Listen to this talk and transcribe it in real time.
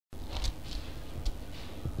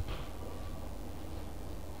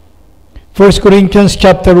1 Corinthians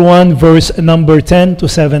chapter 1, verse number 10 to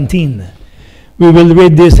 17. We will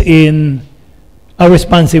read this in a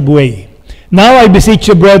responsive way. Now I beseech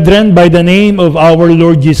you, brethren, by the name of our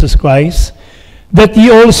Lord Jesus Christ, that ye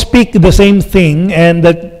all speak the same thing, and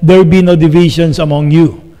that there be no divisions among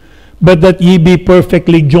you, but that ye be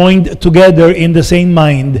perfectly joined together in the same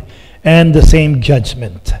mind and the same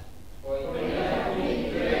judgment.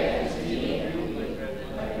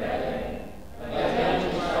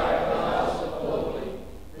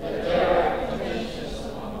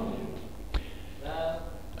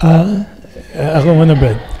 Ako muna,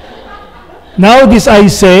 Brad. Now this I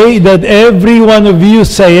say, that every one of you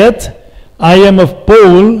saith, I am of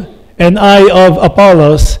Paul, and I of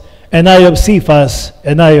Apollos, and I of Cephas,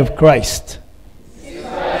 and I of Christ. Is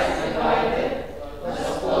Christ divided?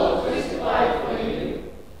 Was Paul crucified for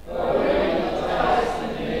you? Or were you baptized in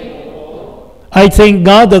the name of Paul? I thank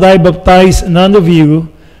God that I baptized none of you,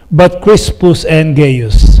 but Crispus and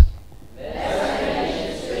Gaius.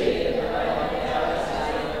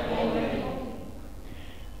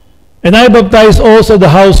 And I baptize also the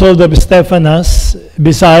household of Stephanas.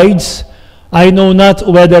 Besides, I know not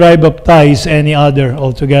whether I baptize any other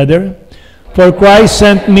altogether. For Christ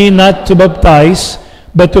sent me not to baptize,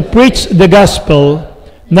 but to preach the gospel,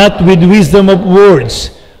 not with wisdom of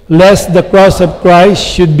words, lest the cross of Christ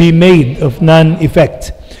should be made of none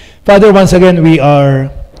effect. Father, once again we are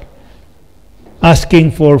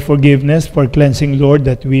asking for forgiveness, for cleansing, Lord,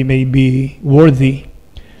 that we may be worthy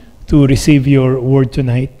to receive your word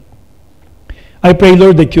tonight. I pray,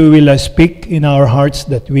 Lord, that you will speak in our hearts,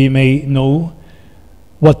 that we may know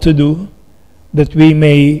what to do, that we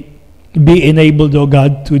may be enabled, O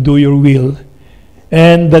God, to do your will,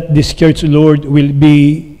 and that this church, Lord, will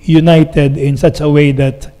be united in such a way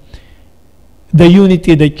that the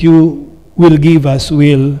unity that you will give us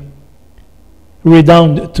will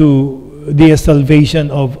redound to the salvation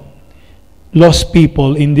of lost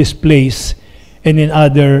people in this place and in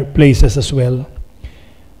other places as well.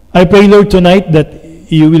 I pray, Lord, tonight that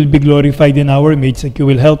you will be glorified in our midst, that you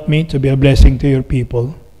will help me to be a blessing to your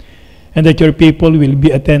people, and that your people will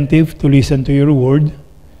be attentive to listen to your word,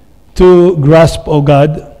 to grasp, O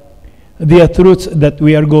God, the truths that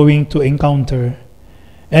we are going to encounter,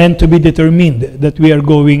 and to be determined that we are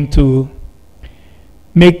going to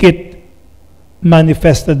make it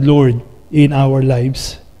manifested, Lord, in our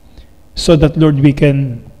lives, so that, Lord, we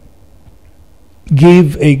can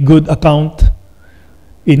give a good account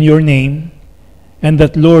in your name, and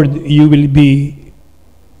that, Lord, you will be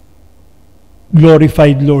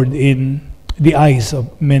glorified, Lord, in the eyes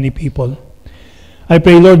of many people. I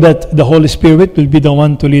pray, Lord, that the Holy Spirit will be the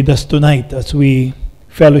one to lead us tonight as we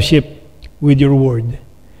fellowship with your word.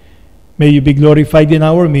 May you be glorified in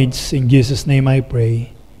our midst. In Jesus' name I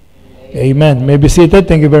pray. Amen. May be seated.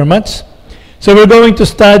 Thank you very much. So we're going to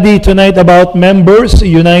study tonight about members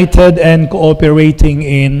united and cooperating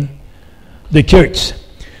in the church.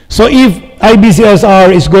 So if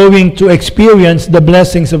IBCSR is going to experience the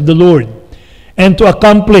blessings of the Lord and to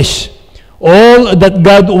accomplish all that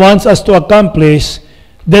God wants us to accomplish,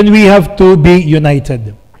 then we have to be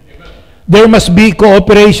united. Amen. There must be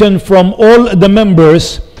cooperation from all the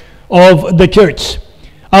members of the church.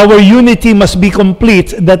 Our unity must be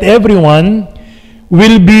complete, that everyone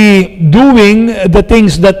will be doing the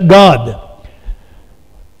things that God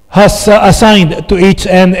has assigned to each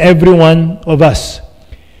and every one of us.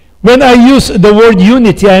 When I use the word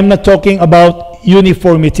unity, I'm not talking about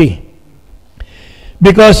uniformity.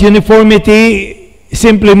 Because uniformity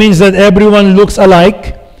simply means that everyone looks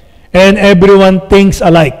alike and everyone thinks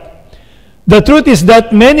alike. The truth is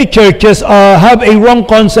that many churches have a wrong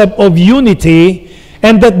concept of unity,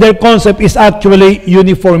 and that their concept is actually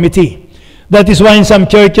uniformity. That is why in some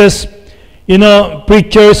churches,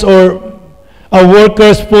 preachers or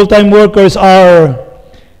workers, full-time workers are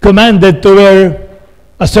commanded to wear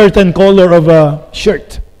a certain color of a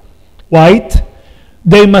shirt, white.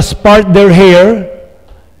 They must part their hair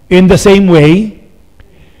in the same way.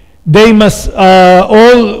 They must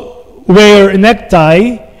all wear a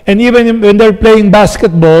necktie, and even when they're playing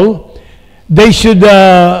basketball, they should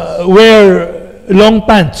wear long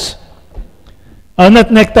pants.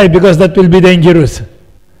 Not necktie, because that will be dangerous.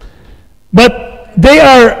 But they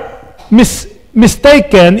are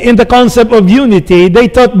mistaken in the concept of unity. They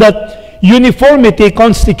thought that uniformity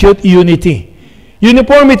constitutes unity.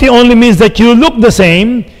 Uniformity only means that you look the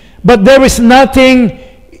same, but there is nothing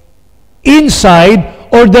inside,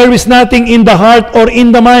 or there is nothing in the heart or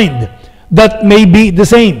in the mind that may be the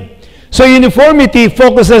same. So uniformity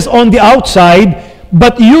focuses on the outside,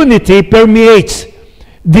 but unity permeates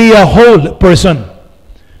the whole person.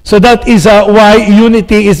 So that is why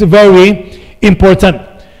unity is very important.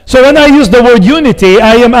 So when I use the word unity,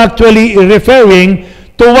 I am actually referring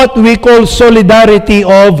to what we call solidarity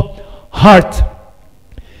of heart,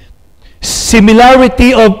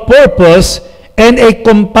 similarity of purpose, and a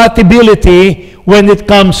compatibility when it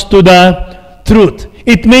comes to the truth.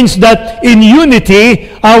 It means that in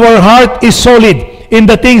unity, our heart is solid in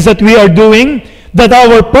the things that we are doing, that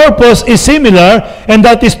our purpose is similar, and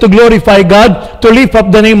that is to glorify God, to lift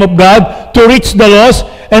up the name of God, to reach the lost,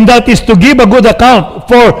 and that is to give a good account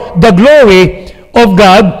for the glory of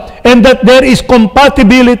God, and that there is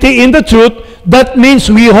compatibility in the truth. That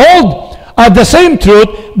means we hold the same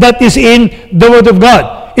truth that is in the Word of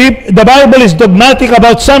God. If the Bible is dogmatic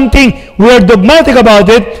about something, we are dogmatic about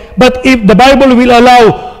it. But if the Bible will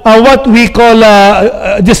allow what we call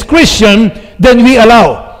discretion, then we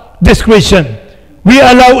allow discretion. We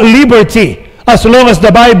allow liberty, as long as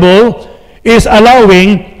the Bible is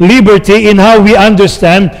allowing liberty in how we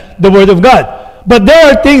understand the Word of God. But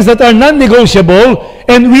there are things that are non-negotiable,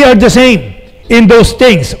 and we are the same in those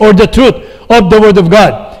things, or the truth of the Word of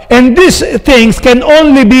God. And these things can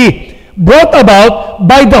only be brought about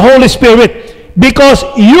by the Holy Spirit, because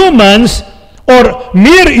humans, or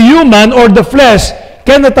mere human, or the flesh,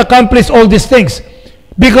 cannot accomplish all these things,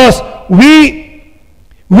 because we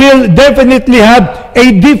will definitely have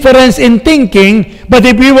a difference in thinking. But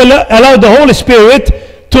if we will allow the Holy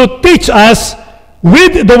Spirit to teach us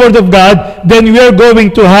with the Word of God, then we are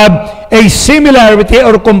going to have a similarity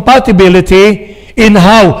or compatibility in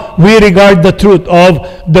how we regard the truth of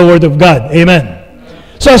the Word of God. Amen.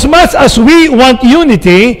 So as much as we want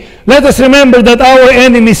unity, let us remember that our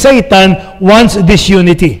enemy Satan wants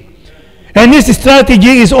disunity. And his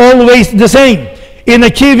strategy is always the same in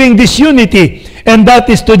achieving disunity, and that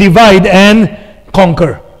is to divide and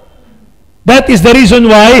conquer. That is the reason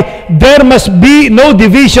why there must be no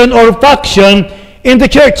division or faction in the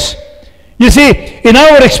church. You see, in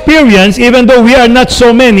our experience, even though we are not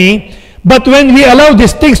so many, but when we allow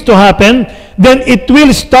these things to happen, then it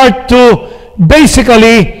will start to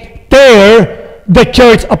basically tear the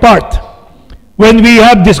church apart. When we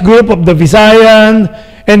have this group of the Visayan,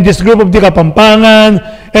 and this group of the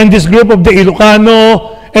Kapampangan, and this group of the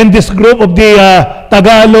Ilocano, and this group of the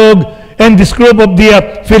Tagalog, and this group of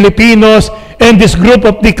the Filipinos, and this group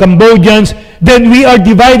of the Cambodians, then we are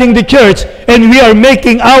dividing the church, and we are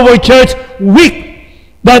making our church weak.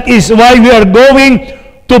 That is why we are going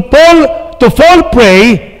to fall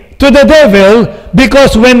prey to the devil,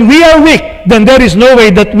 because when we are weak, then there is no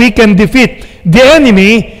way that we can defeat the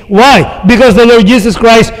enemy. Why? Because the Lord Jesus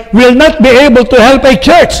Christ will not be able to help a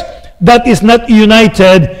church that is not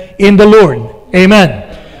united in the Lord.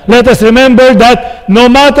 Amen. Let us remember that no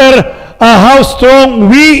matter how strong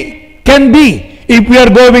we can be, if we are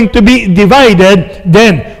going to be divided,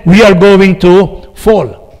 then we are going to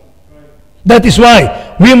fall. That is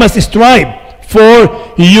why we must strive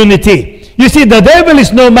for unity. You see, the devil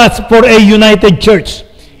is no match for a united church,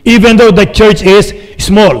 even though the church is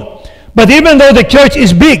small. But even though the church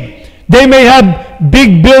is big, they may have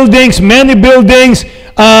big buildings, many buildings,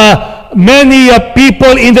 many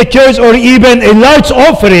people in the church, or even a large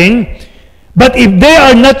offering. But if they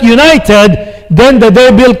are not united, then the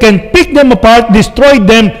devil can pick them apart, destroy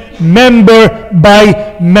them member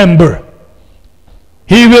by member.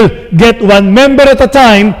 He will get one member at a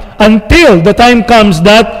time until the time comes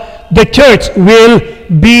that the church will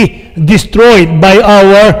be destroyed by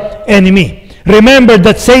our enemy. Remember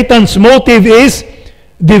that Satan's motive is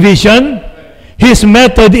division, his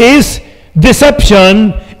method is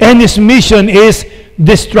deception, and his mission is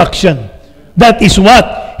destruction. That is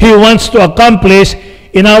what he wants to accomplish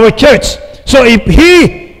in our church. So if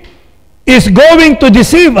he is going to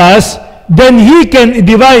deceive us, then he can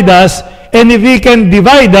divide us, and if he can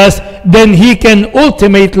divide us, then he can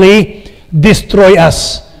ultimately destroy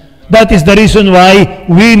us. That is the reason why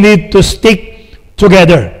we need to stick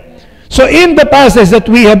together. So in the passage that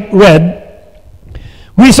we have read,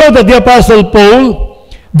 we saw that the Apostle Paul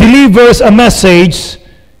delivers a message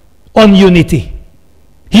on unity.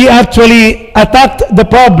 He actually attacked the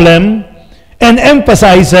problem and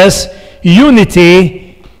emphasizes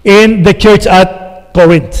unity in the church at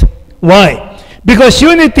Corinth. Why? Because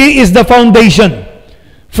unity is the foundation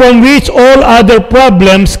from which all other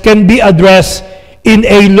problems can be addressed in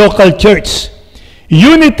a local church.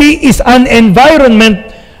 Unity is an environment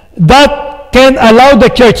that can allow the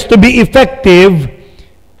church to be effective,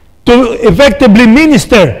 to effectively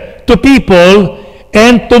minister to people,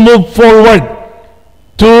 and to move forward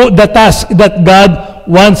to the task that God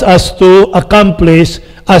wants us to accomplish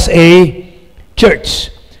as a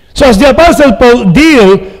church. So as the Apostle Paul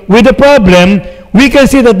deal with the problem, we can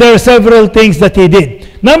see that there are several things that he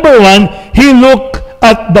did. Number one, he looked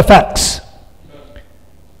at the facts.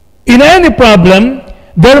 In any problem,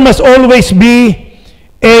 there must always be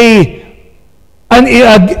an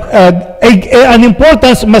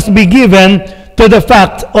importance must be given to the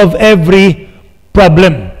fact of every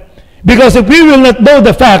problem. Because if we will not know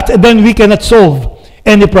the fact, then we cannot solve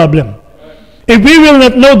any problem. If we will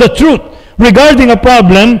not know the truth regarding a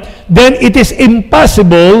problem, then it is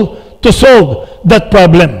impossible to solve that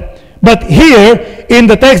problem. But here, in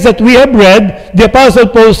the text that we have read, the Apostle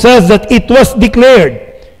Paul says that it was declared.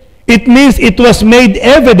 It means it was made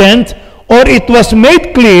evident, or it was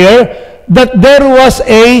made clear that there was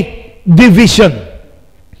a division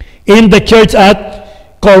in the church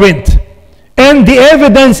at Corinth. And the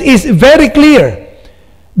evidence is very clear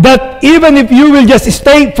that even if you will just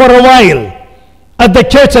stay for a while at the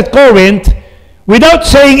church at Corinth, without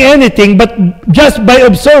saying anything, but just by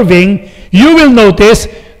observing, you will notice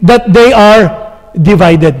that they are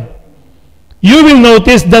divided. You will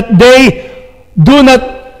notice that they do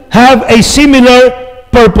not have a similar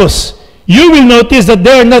purpose. You will notice that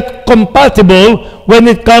they are not compatible when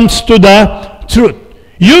it comes to the truth.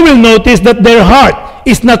 You will notice that their heart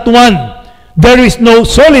is not one. There is no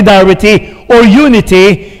solidarity or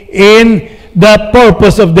unity in the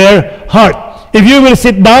purpose of their heart. If you will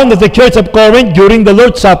sit down at the church of Corinth during the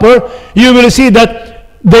Lord's Supper, you will see that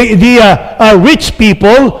the rich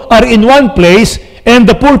people are in one place and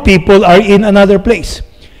the poor people are in another place.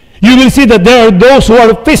 You will see that there are those who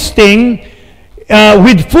are feasting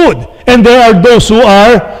with food, and there are those who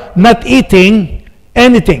are not eating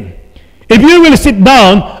anything. If you will sit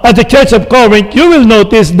down at the church of Corinth, you will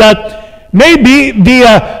notice that maybe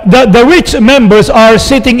the rich members are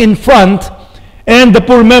sitting in front and the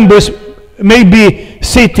poor members may be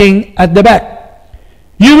sitting at the back.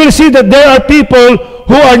 You will see that there are people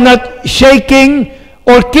who are not shaking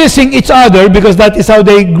or kissing each other, because that is how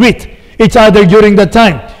they greet each other during that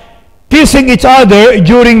time. Kissing each other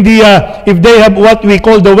during the, if they have what we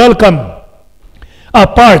call the welcome, a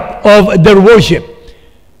part of their worship.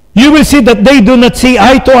 You will see that they do not see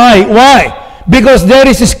eye to eye. Why? Because there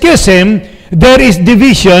is schism, there is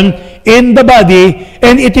division in the body,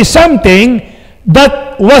 and it is something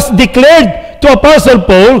that was declared to Apostle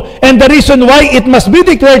Paul, and the reason why it must be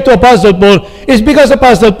declared to Apostle Paul is because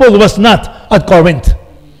Apostle Paul was not at Corinth.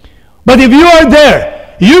 But if you are there,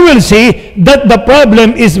 you will see that the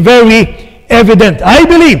problem is very evident. I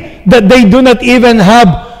believe that they do not even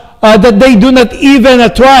have,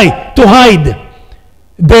 try to hide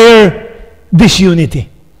their disunity.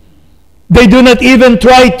 They do not even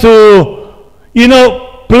try to,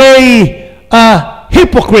 play a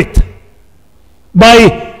hypocrite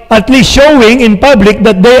by at least showing in public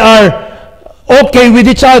that they are okay with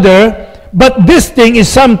each other, but this thing is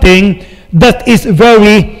something that is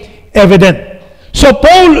very evident. So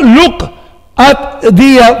Paul looked at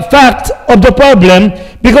the fact of the problem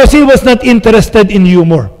because he was not interested in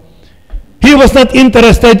humor. He was not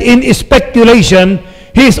interested in speculation.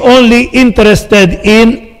 He is only interested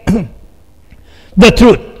in the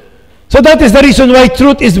truth. So that is the reason why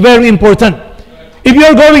truth is very important. If you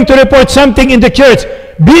are going to report something in the church,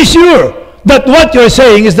 be sure that what you are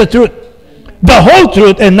saying is the truth. The whole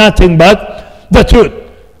truth and nothing but the truth.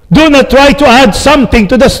 Do not try to add something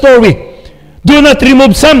to the story. Do not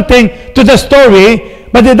remove something to the story,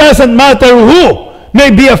 but it doesn't matter who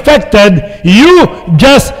may be affected. You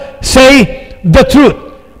just say the truth.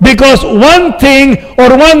 Because one thing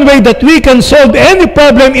or one way that we can solve any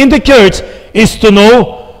problem in the church is to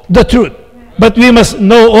know the truth. But we must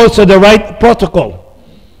know also the right protocol.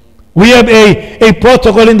 We have a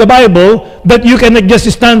protocol in the Bible that you cannot just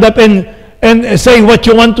stand up and say what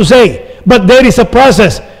you want to say. But there is a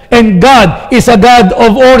process. And God is a God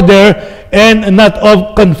of order and not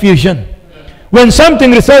of confusion. When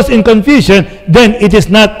something results in confusion, then it is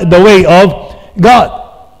not the way of God.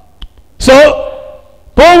 So,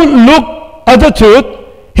 Paul looked at the truth.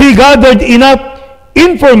 He gathered enough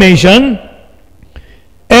information,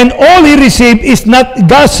 and all he received is not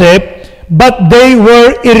gossip, but they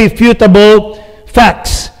were irrefutable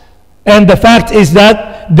facts. And the fact is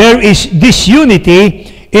that there is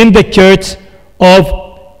disunity in the church of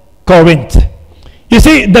Corinth. You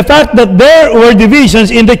see, the fact that there were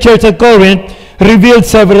divisions in the church at Corinth revealed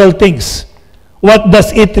several things. What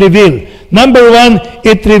does it reveal? Number one,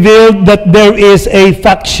 it revealed that there is a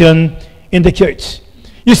faction in the church.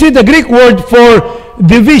 You see, the Greek word for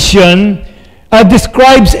division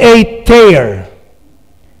describes a tear.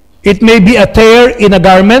 It may be a tear in a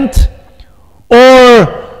garment, or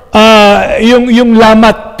yung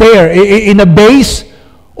lamat tear in a base,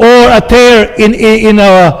 or a tear in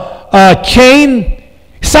chain,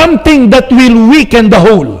 something that will weaken the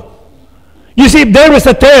whole. You see, if there is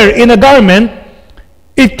a tear in a garment,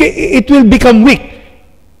 it will become weak.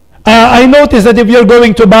 I noticed that if you're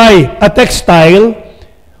going to buy a textile,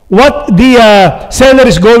 what the seller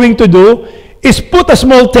is going to do is put a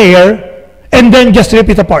small tear and then just rip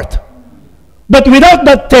it apart. But without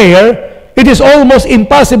that tear, it is almost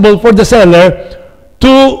impossible for the seller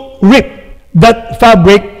to rip that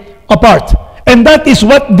fabric apart. And that is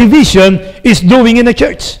what division is doing in the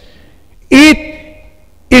church. It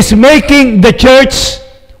is making the church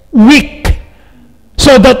weak,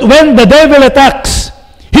 so that when the devil attacks,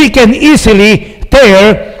 he can easily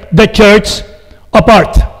tear the church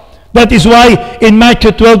apart. That is why in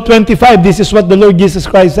Matthew 12:25, this is what the Lord Jesus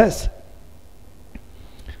Christ says.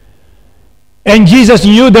 And Jesus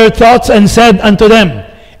knew their thoughts and said unto them,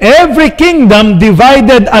 every kingdom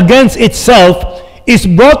divided against itself is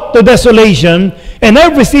brought to desolation, and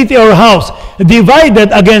every city or house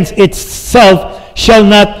divided against itself shall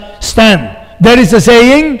not stand. There is a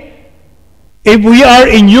saying, if we are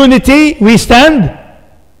in unity, we stand.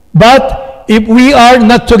 But if we are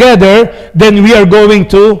not together, then we are going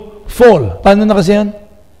to fall. Paano na kasi yan?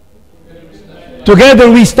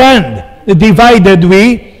 Together we stand. Divided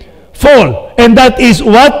we fall. And that is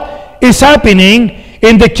what is happening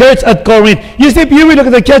in the church at Corinth. You see, if you will look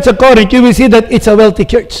at the church at Corinth, you will see that it's a wealthy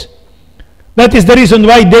church. That is the reason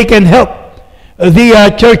why they can help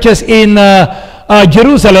the churches in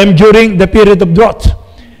Jerusalem during the period of drought.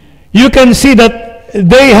 You can see that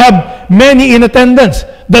they have many in attendance.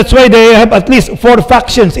 That's why they have at least 4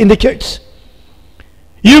 factions in the church.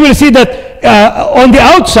 You will see that on the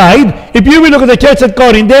outside, if you will look at the church at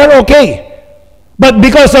Corinth, they are okay. But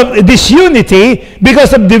because of disunity,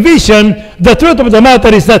 because of division, the truth of the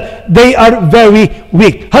matter is that they are very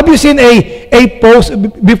weak. Have you seen a post?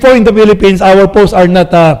 Before in the Philippines, our posts are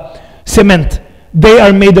not cement. They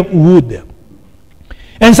are made of wood.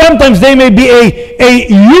 And sometimes they may be a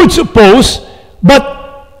huge post, but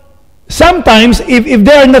sometimes if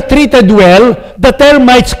they are not treated well, the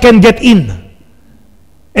termites can get in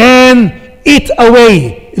and eat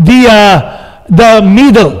away the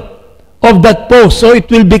middle of that post, so it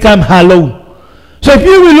will become hollow. So if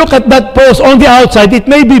you will look at that post on the outside, it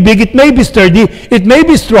may be big, it may be sturdy, it may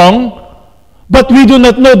be strong, but we do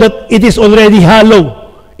not know that it is already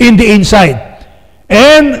hollow in the inside.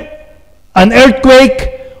 And an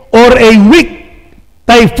earthquake or a weak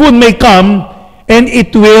typhoon may come and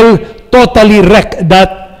it will totally wreck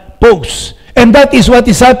that post. And that is what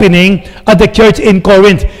is happening at the church in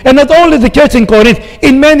Corinth. And not only the church in Corinth,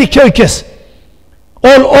 in many churches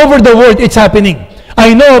all over the world, it's happening.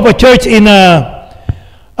 I know of a church in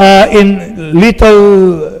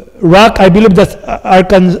Little Rock, I believe that's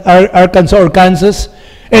Arkansas or Kansas,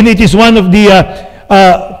 and it is one of the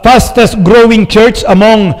fastest growing church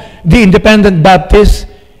among the independent Baptists.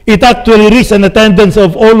 It actually reached an attendance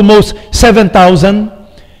of almost 7,000.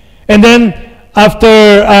 And then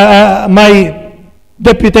after my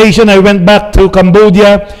deputation, I went back to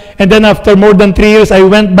Cambodia, and then after more than 3 years, I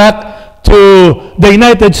went back to the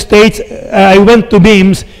United States. I went to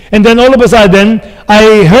Beams, and then all of a sudden,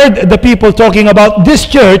 I heard the people talking about this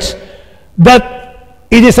church, that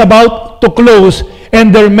it is about to close,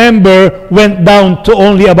 and their member went down to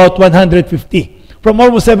only about 150, from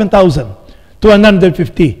almost 7,000 to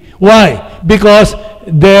 150. Why? Because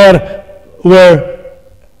there were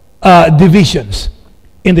divisions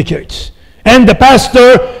in the church. And the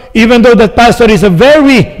pastor, even though that pastor is a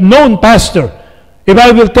very known pastor, if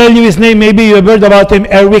I will tell you his name, maybe you have heard about him,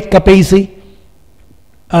 Eric Capacey.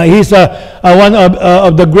 He's one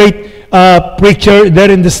of the great preacher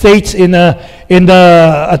there in the States, in the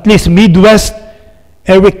at least Midwest,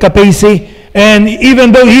 Eric Capacey. And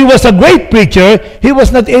even though he was a great preacher, he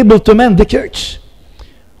was not able to mend the church.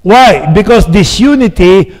 Why? Because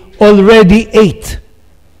disunity already ate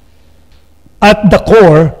at the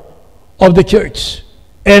core of the church,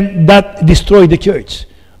 and that destroyed the church.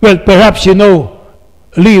 Well, perhaps you know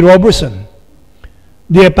Lee Roberson,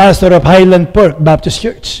 the pastor of Highland Park Baptist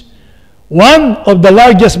Church, one of the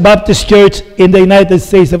largest Baptist church in the United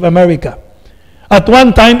States of America. At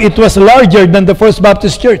one time, it was larger than the First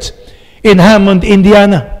Baptist Church in Hammond,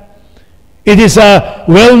 Indiana. It is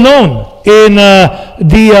well known in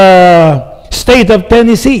the state of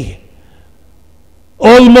Tennessee.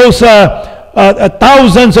 Almost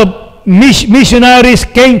thousands of missionaries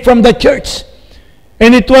came from the church.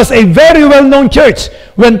 And it was a very well-known church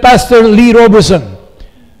when Pastor Lee Roberson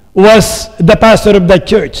was the pastor of that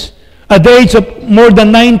church. At the age of more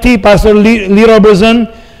than 90, Pastor Lee Roberson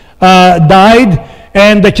died,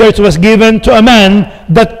 and the church was given to a man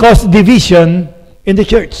that caused division in the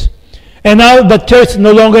church. And now the church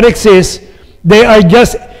no longer exists. They are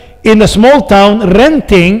just in a small town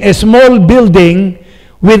renting a small building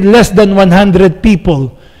with less than 100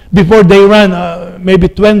 people before they run maybe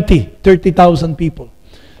 30,000 people,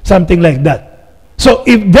 something like that. So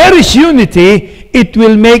if there is unity, it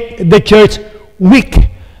will make the church weak.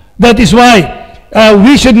 That is why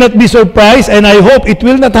we should not be surprised, and I hope it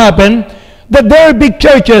will not happen, that there are big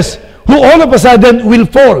churches who all of a sudden will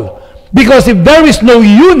fall. Because if there is no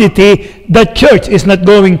unity, the church is not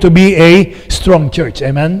going to be a strong church.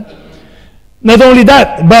 Amen? Not only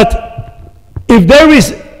that, but if there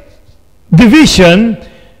is division,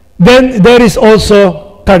 then there is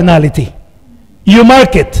also carnality. You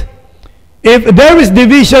mark it. If there is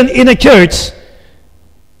division in a church,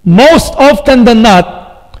 most often than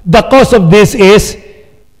not, the cause of this is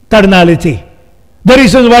carnality. The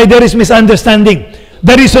reason why there is misunderstanding.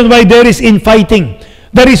 The reason why there is infighting.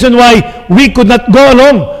 The reason why we could not go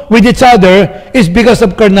along with each other is because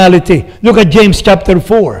of carnality. Look at James chapter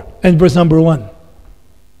 4 and verse number 1.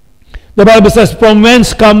 The Bible says, "From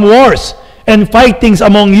whence come wars and fightings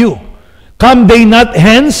among you? Come they not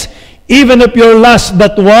hence, even of your lust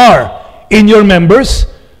that war in your members?"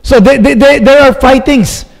 So there are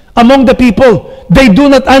fightings among the people. They do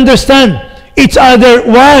not understand each other.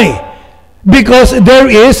 Why? Because there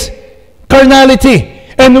is carnality.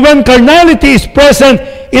 And when carnality is present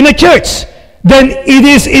in a church, then it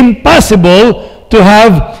is impossible to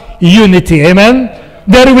have unity. Amen?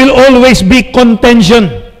 There will always be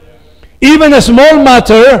contention. Even a small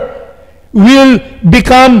matter will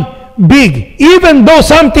become big. Even though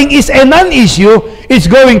something is a non-issue, it's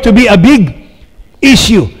going to be a big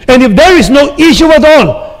issue. And if there is no issue at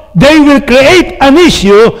all, they will create an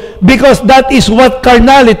issue because that is what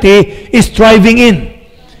carnality is thriving in.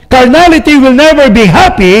 Carnality will never be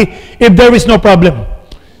happy if there is no problem.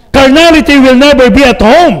 Carnality will never be at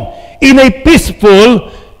home in a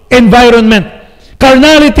peaceful environment.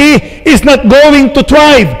 Carnality is not going to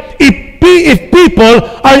thrive if people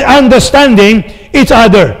are understanding each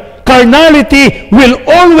other. Carnality will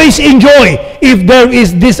always enjoy if there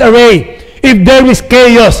is disarray, if there is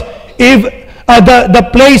chaos, if the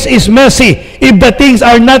place is messy, if the things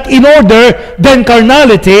are not in order, then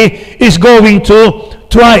carnality is going to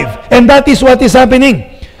thrive. And that is what is happening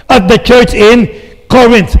at the church in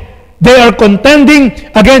Corinth. They are contending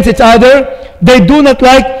against each other. They do not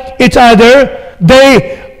like each other.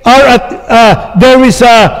 They are at, there is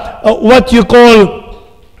what you call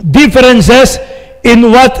differences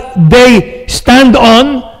in what they stand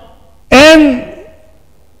on, and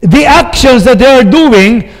the actions that they are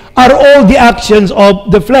doing are all the actions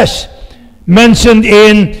of the flesh, mentioned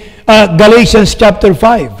in Galatians chapter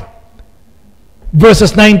 5.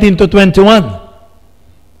 Verses 19 to 21.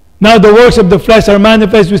 Now the works of the flesh are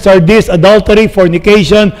manifest, which are this: adultery,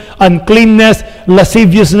 fornication, uncleanness,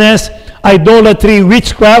 lasciviousness, idolatry,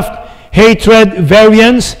 witchcraft, hatred,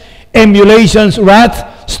 variance, emulations,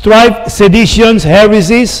 wrath, strife, seditions,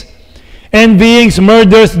 heresies, envyings,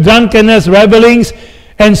 murders, drunkenness, revellings,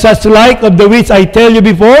 and such like, of the which I tell you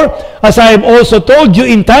before, as I have also told you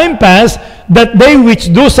in time past, that they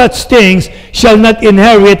which do such things shall not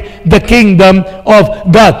inherit the kingdom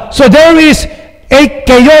of God. So there is a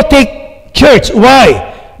chaotic church.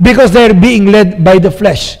 Why? Because they are being led by the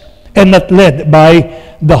flesh and not led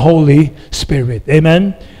by the Holy Spirit.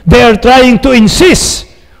 Amen? They are trying to insist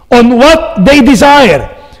on what they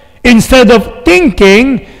desire instead of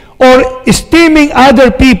thinking or esteeming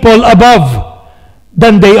other people above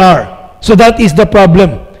than they are. So that is the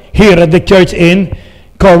problem here at the church in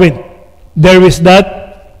Corinth. There is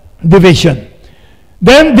that division.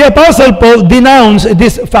 Then the Apostle Paul denounced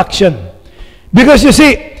this faction. Because you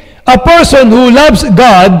see, a person who loves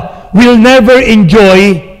God will never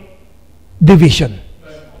enjoy division.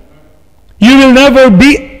 You will never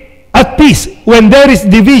be at peace when there is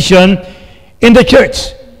division in the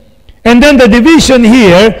church. And then the division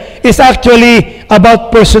here is actually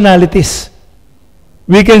about personalities.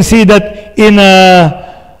 We can see that in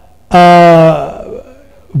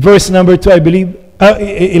verse number 2, I believe,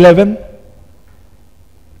 11.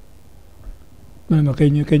 No,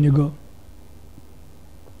 can you go?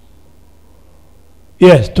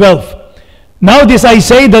 Yes, 12. Now this I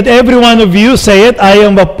say, that every one of you saith, I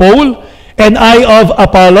am of Paul, and I of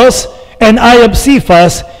Apollos, and I of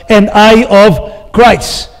Cephas, and I of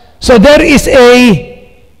Christ. So there is a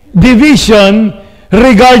division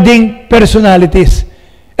regarding personalities.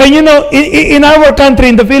 And you know, in our country,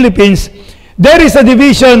 in the Philippines, there is a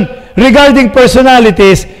division regarding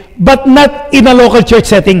personalities, but not in a local church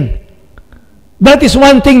setting. That is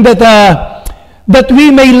one thing that that we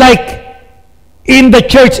may like in the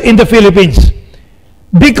church in the Philippines.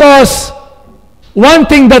 Because one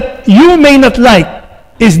thing that you may not like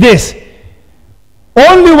is this.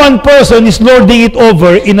 Only one person is lording it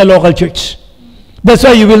over in a local church. That's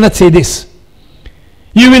why you will not see this.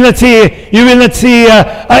 You will not see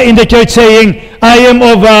in the church saying, I am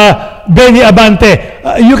of Benny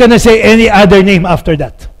Abante. You cannot say any other name after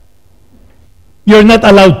that. You're not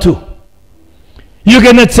allowed to. You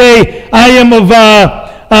cannot say, I am of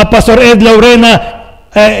Pastor Ed Laurena,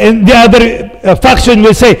 and the other faction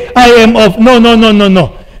will say, I am of,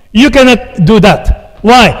 no. You cannot do that.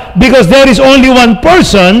 Why? Because there is only one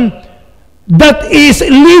person that is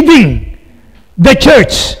leading the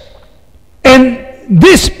church. And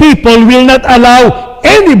these people will not allow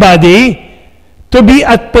anybody to be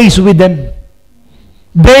at pace with them.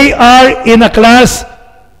 They are in a class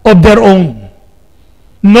of their own.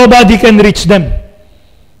 Nobody can reach them.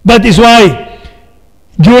 That is why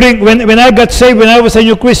when I got saved, when I was a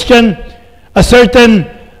new Christian, a certain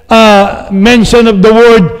mention of the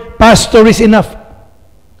word pastor is enough.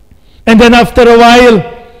 And then after a while,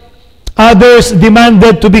 others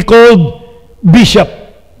demanded to be called bishop.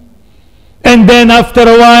 And then after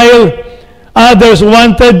a while, others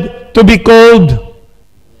wanted to be called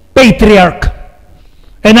patriarch.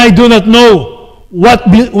 And I do not know what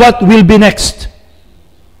will be next.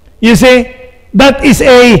 You see, that is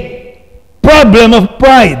a problem of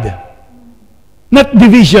pride, not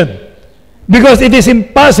division. Because it is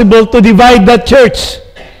impossible to divide that church.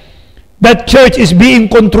 That church is being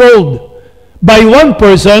controlled by one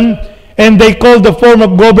person, and they call the form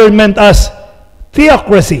of government as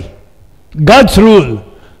theocracy. God's rule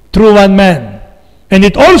through one man. And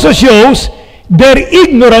it also shows their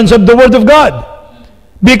ignorance of the Word of God.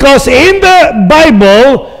 Because in the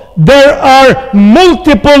Bible, there are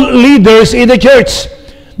multiple leaders in the church.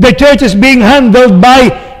 The church is being handled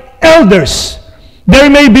by elders. There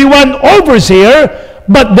may be one overseer,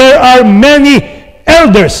 but there are many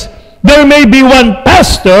elders. There may be one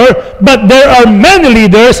pastor, but there are many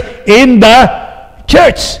leaders in the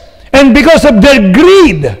church. And because of their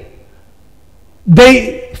greed,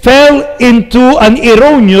 they fell into an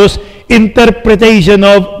erroneous interpretation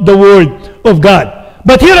of the Word of God.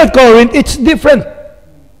 But here at Corinth, it's different.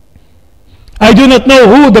 I do not know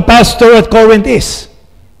who the pastor at Corinth is.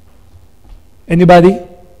 Anybody?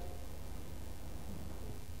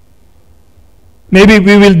 Maybe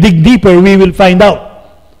we will dig deeper, we will find out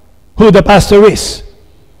who the pastor is.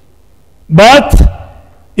 But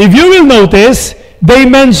if you will notice, they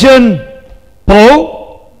mention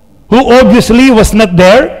Paul, who obviously was not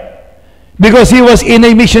there because he was in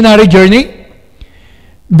a missionary journey.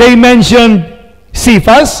 They mentioned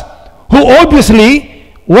Cephas, who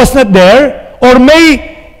obviously was not there or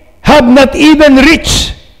may have not even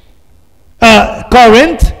reached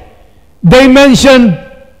Corinth. They mentioned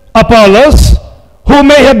Apollos, who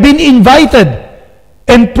may have been invited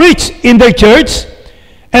and preached in their church.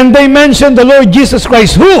 And they mentioned the Lord Jesus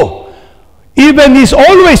Christ, who even is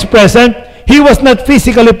always present. He was not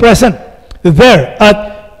physically present there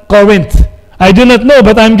at Corinth. I do not know,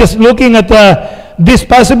 but I'm just looking at this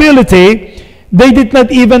possibility. They did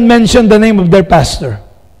not even mention the name of their pastor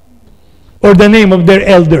or the name of their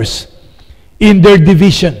elders in their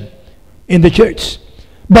division in the church.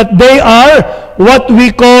 But they are what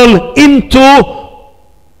we call into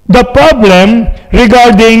the problem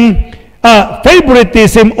regarding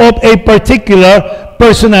favoritism of a particular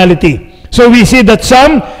personality. So we see that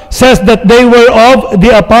some says that they were of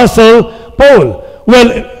the Apostle Paul.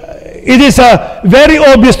 Well, it is very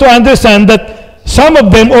obvious to understand that some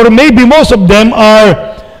of them, or maybe most of them,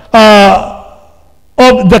 are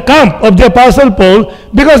of the camp of the Apostle Paul,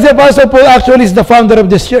 because the Apostle Paul actually is the founder of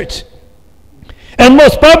this church. And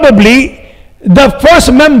most probably, the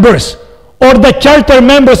first members or the charter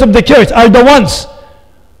members of the church are the ones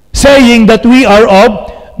saying that we are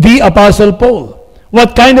of the Apostle Paul.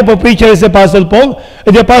 What kind of a preacher is the Apostle Paul?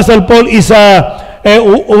 The Apostle Paul is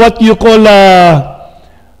what you call a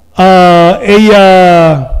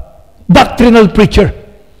doctrinal preacher.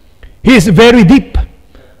 He is very deep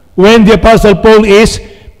when the Apostle Paul is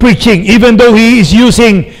preaching, even though he is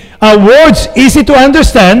using words easy to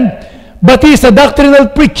understand, but he is a doctrinal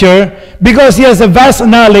preacher because he has a vast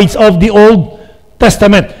knowledge of the Old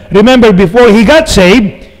Testament. Remember, before he got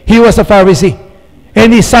saved, he was a Pharisee,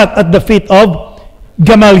 and he sat at the feet of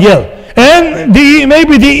Gamaliel. And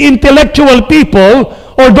maybe the intellectual people,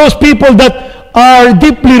 or those people that are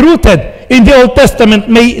deeply rooted in the Old Testament,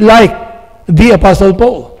 may like the Apostle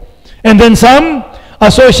Paul. And then some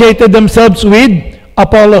associated themselves with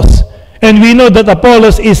Apollos. And we know that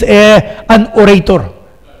Apollos is an orator.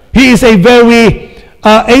 He is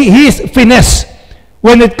he is finesse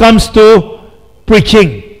when it comes to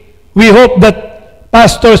preaching. We hope that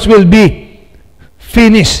pastors will be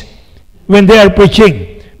finished when they are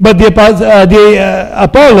preaching. But Apollos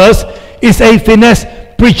is a finesse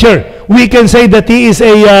preacher. We can say that he is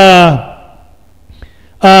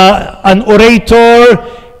an orator,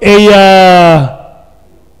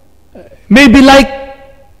 maybe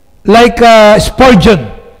like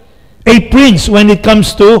Spurgeon, a prince when it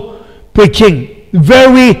comes to preaching.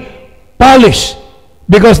 Very polished,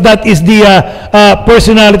 because that is the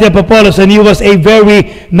personality of Apollos, and he was a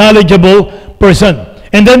very knowledgeable person.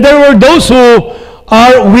 And then there were those who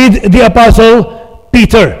are with the Apostle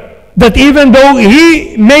Peter, that even though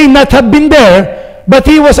he may not have been there, but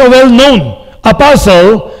he was a well-known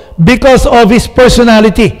apostle because of his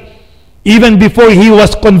personality, even before he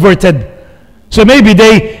was converted. So maybe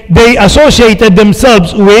they associated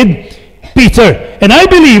themselves with Peter. And I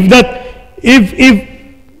believe that if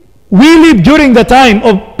we live during the time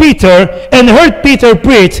of Peter and heard Peter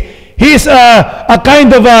preach, he's a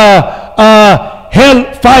kind of a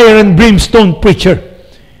hell, fire, and brimstone preacher.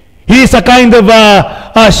 He is a kind of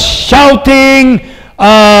a shouting,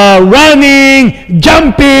 running,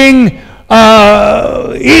 jumping,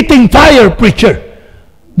 eating fire preacher.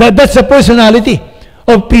 That's the personality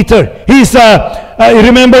of Peter. He's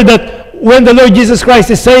remember that when the Lord Jesus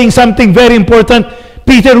Christ is saying something very important,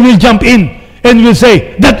 Peter will jump in and will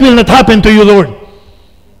say, "That will not happen to you, Lord.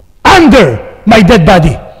 Under my dead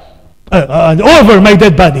body, over my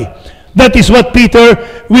dead body." That is what Peter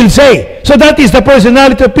will say. So that is the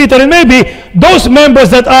personality of Peter. And maybe those members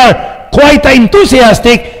that are quite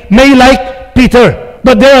enthusiastic may like Peter.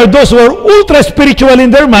 But there are those who are ultra spiritual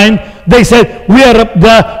in their mind. They said, "We are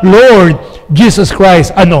the Lord Jesus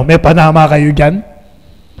Christ." Ano, may panama kayo dyan?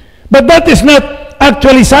 But that is not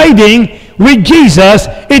actually siding with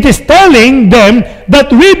Jesus. It is telling them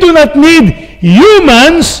that we do not need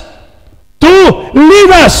humans to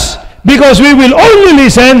lead us, because we will only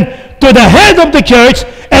listen to the head of the church,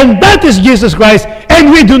 and that is Jesus Christ, and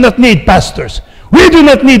we do not need pastors. We do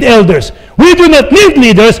not need elders. We do not need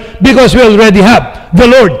leaders, because we already have the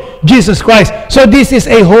Lord Jesus Christ. So this is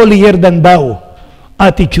a holier than thou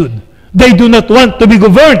attitude. They do not want to be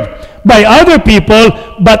governed by other people,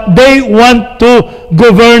 but they want to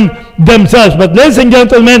govern themselves. But ladies and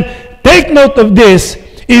gentlemen, take note of this.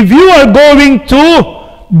 If you are going to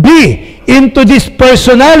be into this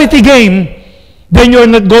personality game, then you're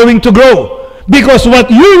not going to grow. Because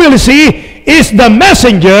what you will see is the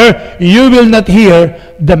messenger, you will not hear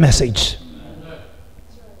the message.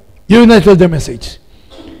 You will not hear the message.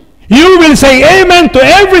 You will say amen to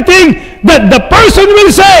everything that the person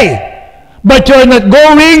will say, but you're not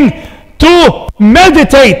going to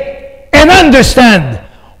meditate and understand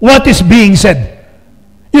what is being said.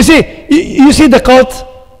 You see the cult?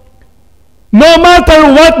 No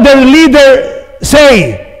matter what their leader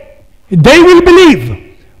say, they will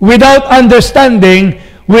believe without understanding,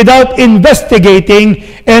 without investigating,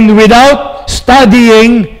 and without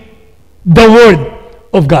studying the Word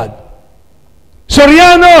of God.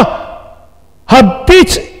 Soriano have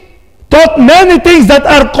taught many things that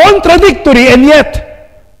are contradictory, and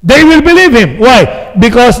yet they will believe him. Why?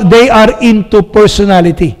 Because they are into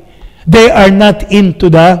personality. They are not into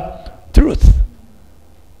the truth.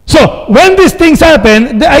 So, when these things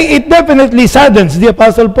happen, it definitely saddens the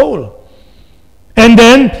Apostle Paul. And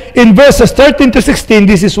then, in verses 13 to 16,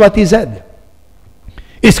 this is what he said.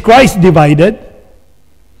 Is Christ divided?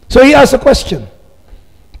 So he asked a question.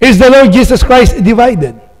 Is the Lord Jesus Christ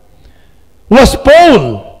divided? Was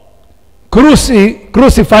Paul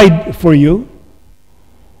crucified for you?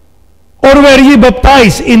 Or were ye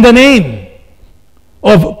baptized in the name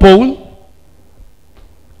of Paul?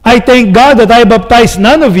 I thank God that I baptized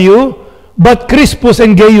none of you, but Crispus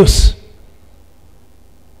and Gaius.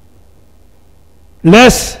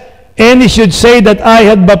 Lest any should say that I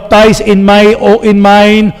had baptized in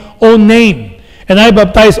mine own name. And I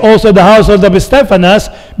baptized also the household of Stephanas.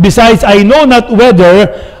 Besides, I know not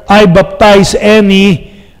whether I baptize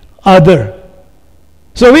any other.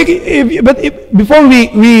 So, before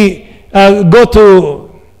we go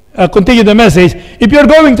to continue the message, if you're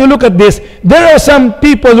going to look at this, there are some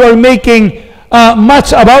people who are making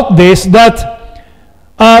much about this, that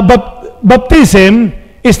baptism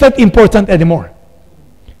is not important anymore.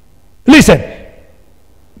 Listen,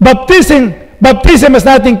 baptism has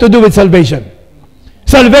nothing to do with salvation.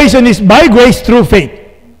 Salvation is by grace through faith.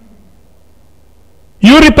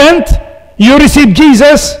 You repent, you receive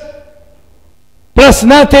Jesus, plus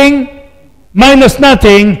nothing, minus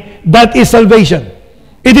nothing, that is salvation.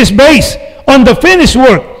 It is based on the finished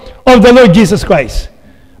work of the Lord Jesus Christ.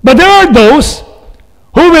 But there are those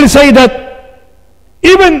who will say that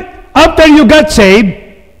even after you got saved,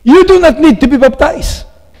 you do not need to be baptized.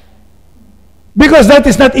 Because that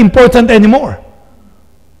is not important anymore.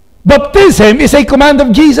 Baptism is a command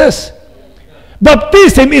of Jesus.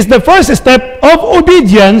 Baptism is the first step of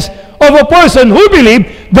obedience of a person who believes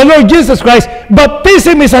the Lord Jesus Christ.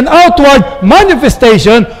 Baptism is an outward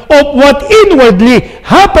manifestation of what inwardly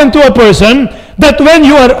happened to a person, that when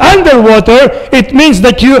you are underwater, it means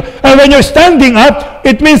that you, when you're standing up,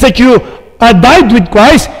 it means that you died with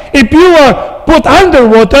Christ. If you are put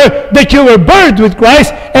underwater, that you were buried with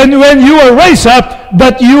Christ. And when you are raised up,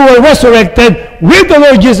 that you were resurrected with the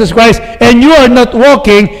Lord Jesus Christ. And you are not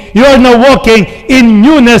walking, you are now walking in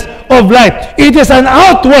newness of life. It is an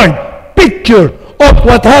outward picture of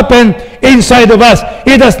what happened inside of us.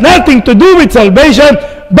 It has nothing to do with salvation,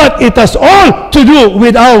 but it has all to do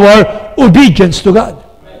with our obedience to God.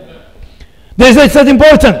 This is not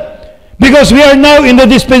important, because we are now in the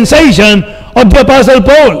dispensation of the Apostle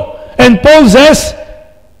Paul. And Paul says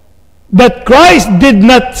that Christ did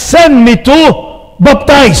not send me to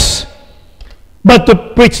baptize, but to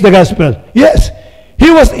preach the gospel. Yes,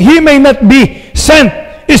 he may not be sent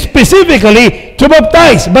specifically to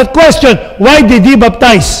baptize. But question, why did he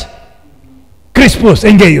baptize Crispus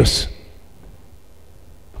and Gaius?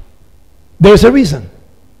 There's a reason.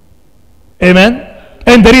 Amen?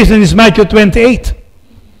 And the reason is Matthew 28,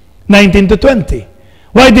 19 to 20.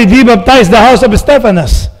 Why did he baptize the house of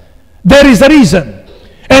Stephanas? There is a reason.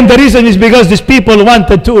 And the reason is because these people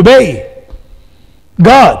wanted to obey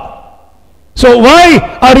God. So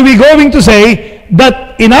why are we going to say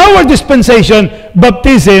that in our dispensation,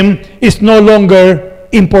 baptism is no longer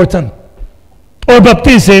important, or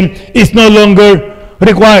baptism is no longer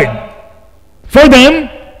required? For them,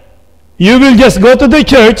 you will just go to the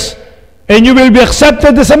church and you will be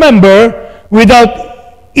accepted as a member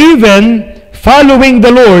without even following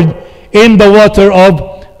the Lord in the water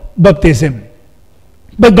of baptism.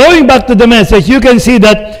 But going back to the message, you can see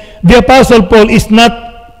that the Apostle Paul is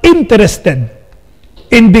not interested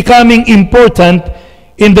in becoming important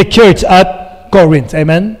in the church at Corinth.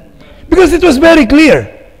 Amen? Because it was very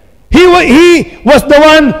clear. He was the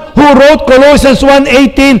one who wrote Colossians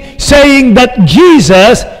 1:18, saying that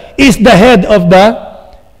Jesus is the head of the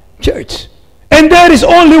church. And there is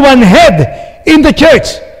only one head in the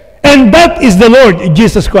church, and that is the Lord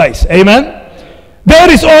Jesus Christ. Amen?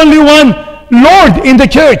 There is only one Lord in the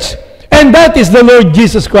church, and that is the Lord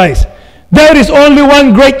Jesus Christ. There is only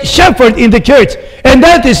one great shepherd in the church, and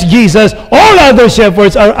that is Jesus. All other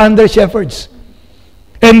shepherds are under shepherds,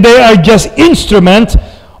 and they are just instruments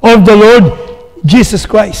of the Lord Jesus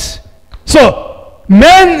Christ. So,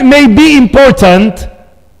 men may be important,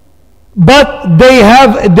 but they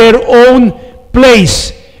have their own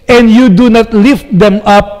place, and you do not lift them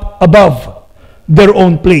up above their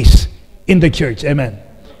own place in the church. Amen.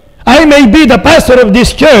 I may be the pastor of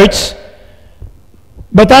this church,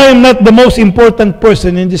 but I am not the most important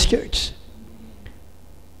person in this church.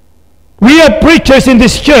 We have preachers in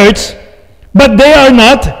this church, but they are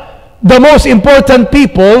not the most important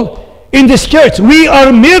people in this church. We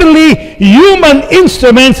are merely human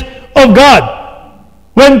instruments of God.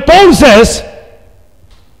 When Paul says,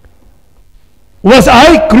 was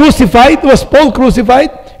I crucified? Was Paul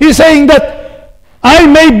crucified? He's saying that I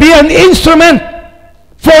may be an instrument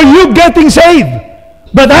for you getting saved.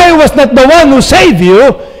 But I was not the one who saved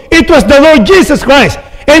you. It was the Lord Jesus Christ.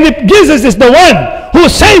 And if Jesus is the one who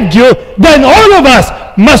saved you, then all of us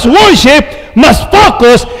must worship, must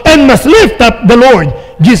focus, and must lift up the Lord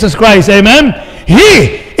Jesus Christ. Amen?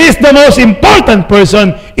 He is the most important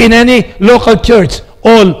person in any local church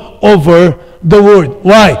all over the world.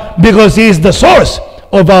 Why? Because He is the source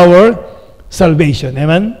of our salvation.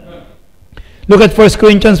 Amen? Look at 1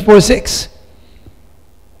 Corinthians 4:6.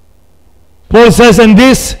 Paul says, and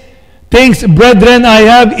these things, brethren, I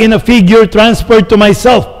have in a figure transferred to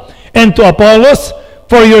myself and to Apollos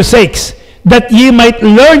for your sakes, that ye might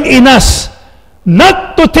learn in us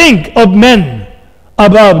not to think of men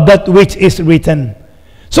above that which is written.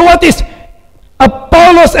 So what is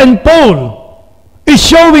Apollos and Paul is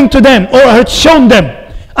showing to them, or had shown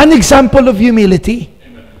them, an example of humility?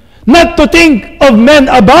 Not to think of men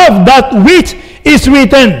above that which is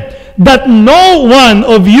written, that no one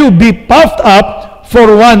of you be puffed up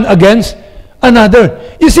for one against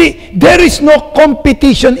another. You see, there is no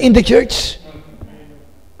competition in the church.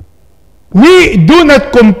 We do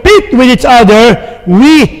not compete with each other.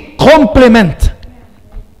 We complement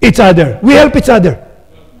each other. We help each other.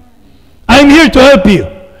 I'm here to help you.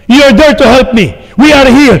 You are there to help me. We are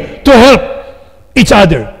here to help each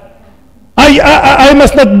other. I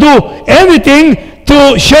must not do anything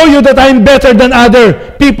to show you that I'm better than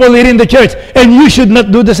other people here in the church, and you should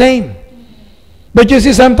not do the same. But you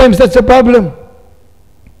see, sometimes that's a problem.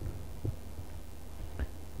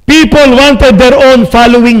 People wanted their own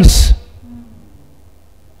followings.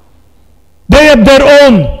 They have their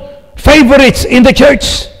own favorites in the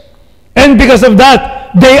church. And because of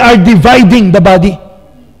that, they are dividing the body.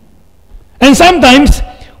 And sometimes,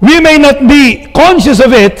 we may not be conscious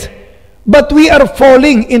of it, but we are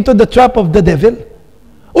falling into the trap of the devil.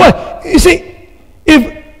 Well, you see,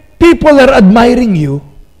 if people are admiring you,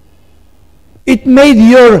 it made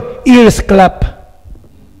your ears clap.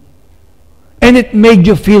 And it made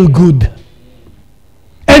you feel good.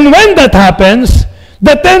 And when that happens,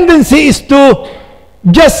 the tendency is to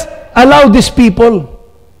just allow these people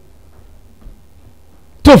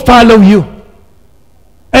to follow you.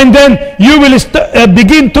 And then you will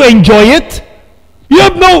begin to enjoy it. You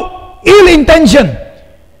have no ill intention.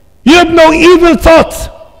 You have no evil thoughts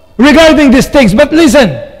regarding these things. But listen,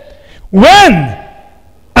 when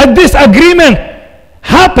a disagreement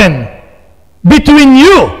happen between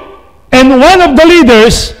you and one of the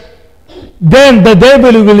leaders, then the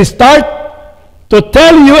devil will start to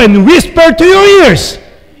tell you and whisper to your ears,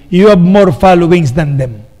 you have more followings than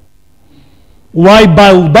them. Why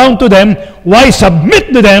bow down to them? Why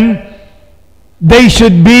submit to them? They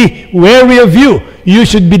should be wary of you. You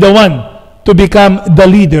should be the one to become the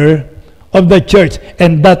leader of the church.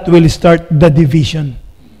 And that will start the division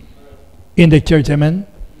in the church. Amen?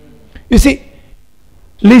 You see,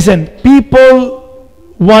 listen, people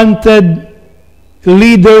wanted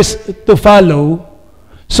leaders to follow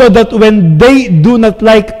so that when they do not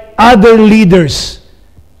like other leaders,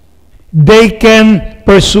 they can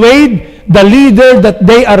persuade the leader that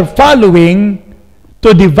they are following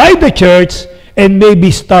to divide the church and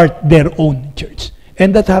maybe start their own church.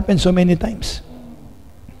 And that happens so many times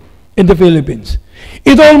in the Philippines.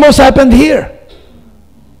 It almost happened here.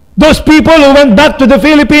 Those people who went back to the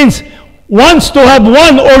Philippines wants to have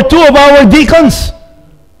one or two of our deacons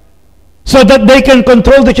so that they can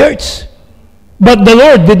control the church. But the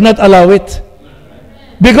Lord did not allow it.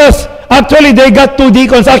 Because actually they got two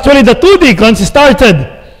deacons. Actually the two deacons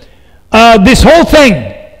started this whole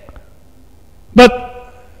thing.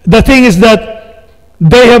 But the thing is that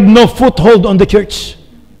they have no foothold on the church.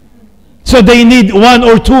 So they need one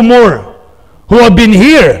or two more who have been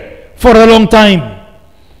here for a long time.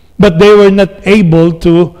 But they were not able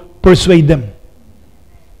to persuade them.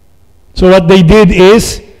 So what they did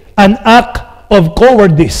is an act of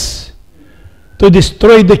cowardice to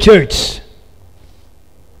destroy the church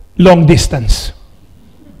long distance.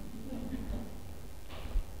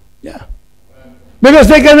 Yeah. Because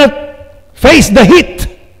they cannot face the heat.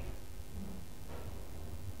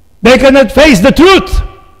 They cannot face the truth.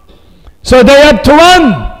 So they have to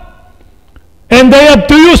run. And they have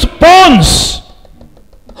to use pawns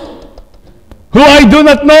who I do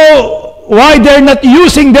not know why they're not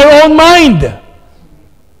using their own mind.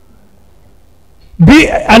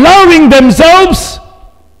 Allowing themselves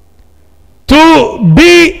to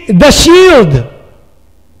be the shield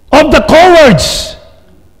of the cowards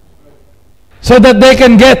so that they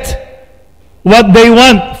can get what they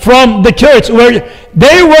want from the church where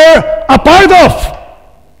they were a part of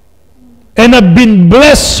and have been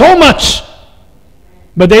blessed so much,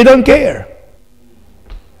 but they don't care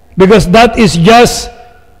because that is just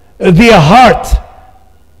the heart,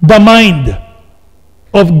 the mind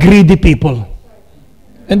of greedy people.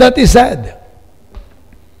 And that is sad.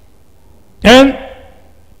 And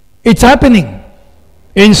it's happening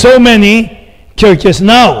in so many churches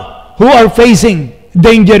now who are facing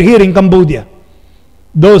danger here in Cambodia.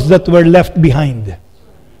 Those that were left behind.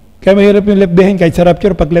 Kaya mahirap yung left behind. Kahit sa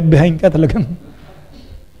rapture, pag left behind ka talagang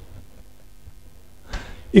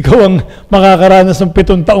ikaw ang makakaranas ng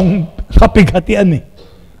 7 taong kapighatian eh.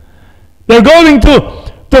 They're going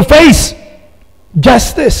to face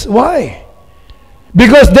justice. Why?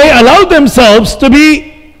 Because they allow themselves to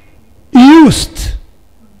be used,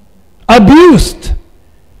 abused,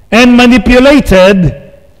 and manipulated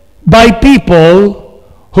by people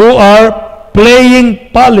who are playing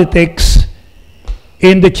politics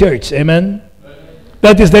in the church. Amen?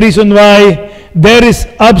 That is the reason why there is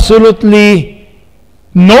absolutely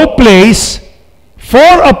no place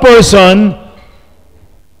for a person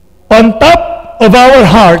on top of our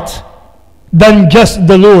heart than just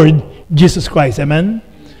the Lord Jesus Christ. Amen?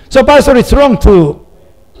 So, Pastor, it's wrong to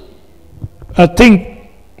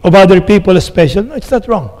think of other people as special. No, it's not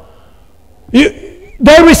wrong.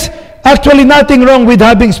 There is actually nothing wrong with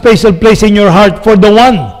having special place in your heart for the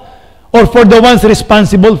one or for the ones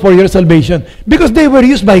responsible for your salvation because they were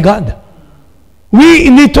used by God. We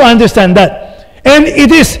need to understand that. And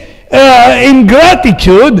it is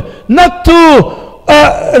ingratitude not to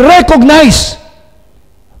recognize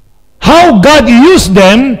how God used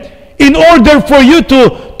them in order for you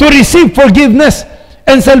to receive forgiveness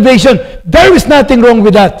and salvation. There is nothing wrong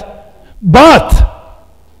with that. But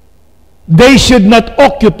they should not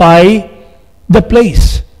occupy the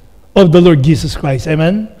place of the Lord Jesus Christ.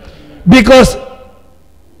 Amen? Because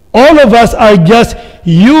all of us are just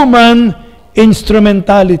human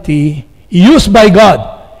instrumentality used by God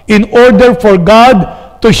in order for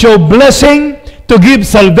God to show blessing, to give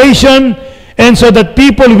salvation, and so that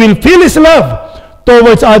people will feel His love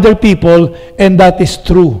towards other people, and that is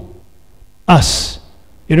through us.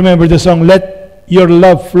 You remember the song, "Let your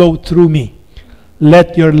love flow through me.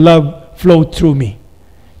 Let your love flow through me.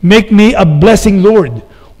 Make me a blessing, Lord,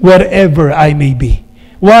 wherever I may be."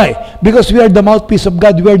 Why? Because we are the mouthpiece of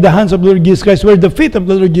God. We are the hands of the Lord Jesus Christ. We are the feet of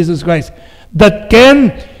the Lord Jesus Christ that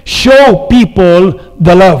can show people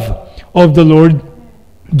the love of the Lord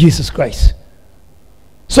Jesus Christ.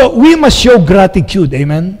 So, we must show gratitude.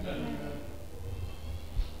 Amen?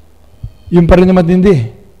 Yung pa rin naman hindi.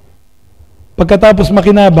 Pagkatapos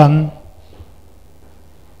makinabang,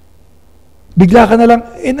 bigla ka na lang,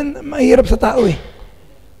 mahirap sa tao eh.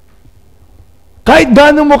 Kahit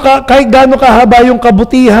gaano kahaba yung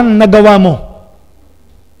kabutihang nagawa mo,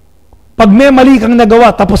 pag may mali kang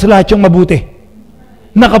nagawa, tapos lahat yung mabuti.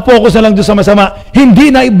 Nakapokus na lang doon sa masama, hindi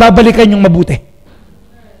na ibabalikan yung mabuti.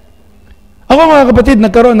 Ako mga kapatid,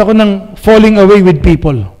 nagkaroon ako ng falling away with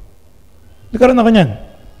people. Nagkaroon ako niyan.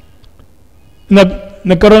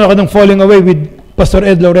 Nagkaroon ako ng falling away with Pastor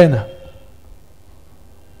Ed Lorena.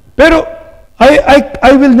 Pero,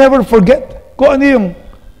 I will never forget kung ano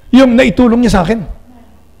yung naitulong niya sa akin.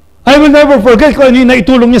 I will never forget kung ano yung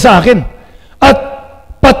naitulong niya sa akin. At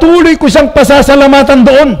patuloy ko siyang pasasalamatan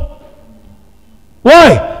doon. Why?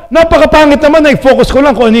 Napakapangit naman na i-focus ko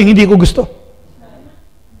lang kung ano yung hindi ko gusto.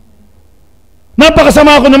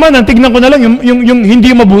 Napakasama ko naman, ang tignan ko na lang yung hindi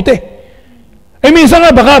mabuti. Eh minsan nga,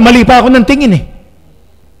 baka mali pa ako ng tingin eh.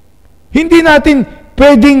 Hindi natin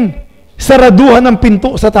pwedeng saraduhan ang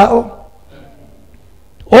pinto sa tao.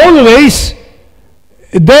 Always,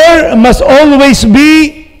 the door must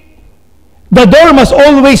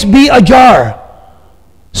always be ajar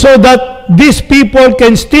so that these people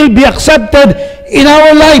can still be accepted in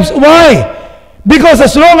our lives. Why? Because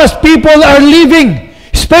as long as people are living,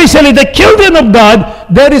 especially the children of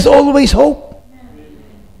God, there is always hope.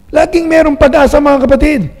 Laging merong pag-asa mga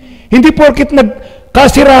kapatid. Hindi porkit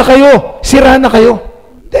nagkasira kayo, sira na kayo.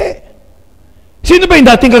 Hindi. Sino ba yung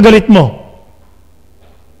dating kagalit mo?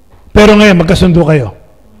 Pero ngayon, magkasundo kayo.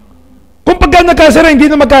 Kung pagka nagkasira,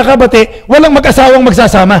 hindi na magkakabati, walang mag-asawang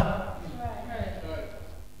magsasama.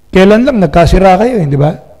 Kailan lang nagkasira kayo, hindi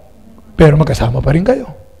ba? Pero magkasama pa rin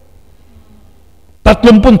kayo.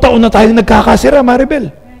 30 taon na tayo nagkakasira,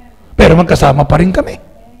 Maribel. Pero magkasama pa rin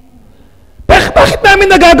kami. Bakit namin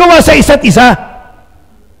nagagawa sa isa't isa?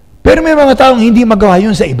 Pero may mga taong hindi magawa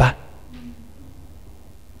yun sa iba.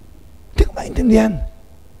 Hindi ko maintindihan.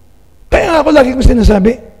 Kaya nga ako lagi ko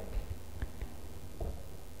sinasabi,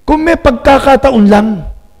 kung may pagkakataon lang,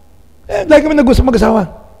 lagi kami nag-usap mag-asawa.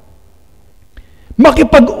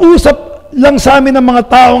 Makipag-usap lang sa amin ng mga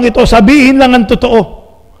taong ito, sabihin lang ang totoo.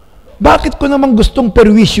 Bakit ko naman gustong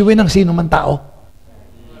perwisyuin ng sino man tao?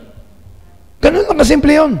 Ganun lang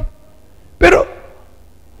kasimple yun. Pero,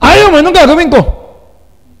 ayaw mo, anong gagawin ko?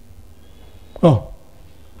 Oh,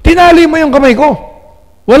 tinali mo yung kamay ko.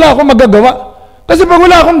 Wala akong magagawa. Kasi pag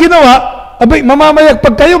wala akong ginawa, abay,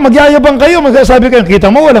 mamamayagpag kayo, magyayabang kayo, magsasabi kayo, kita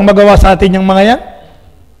mo, walang magawa sa atin yung mga yan.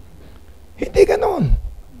 Hindi ganoon.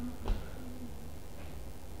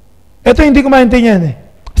 Ito hindi ko maintindihan eh.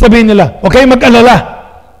 Sabihin nila, huwag kayong mag-alala.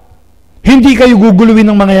 Hindi kayo guguluhin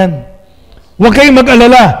ng mga yan. Huwag kayong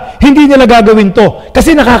mag-alala. Hindi nila gagawin to.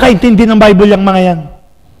 Kasi nakakaintindi ng Bible yung mga yan.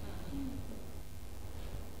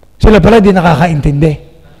 Sila pala di nakakaintindi.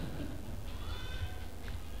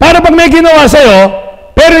 Para pag may ginawa sa'yo,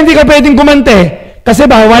 pero hindi ka pwedeng kumante, kasi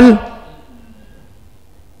bawal.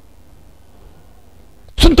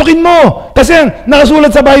 Suntukin mo. Kasi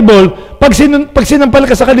nakasulat sa Bible, pag sinampal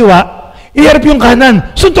ka sa kaliwa, iharap yung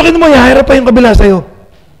kanan. Suntukin mo, iharap pa yung kabila sa'yo.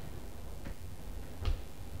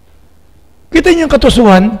 Kita niyo yung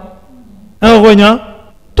katusuhan? Nakukuha niyo?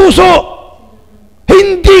 Tuso!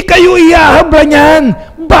 Hindi kayo iyahabla niyan.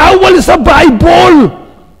 Bawal sa Bible.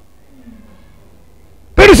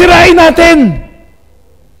 Pero sirain natin.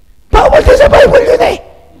 Bawal sa Bible yun eh.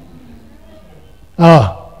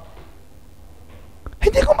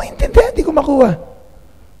 Hindi ko maintindihan, hindi ko makuha.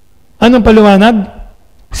 Anong paliwanag?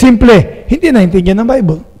 Simple, hindi naintindihan ng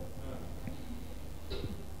Bible.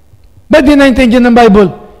 Ba't di naintindihan ng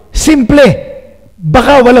Bible? Simple.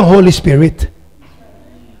 Baka walang Holy Spirit.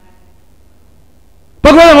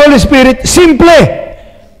 Pag walang Holy Spirit, simple.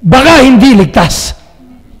 Baka hindi ligtas.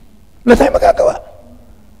 Wala tayong magagawa.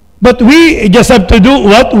 But we just have to do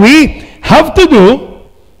what we have to do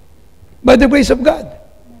by the grace of God.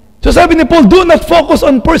 So sabi ni Paul, do not focus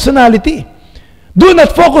on personality. Do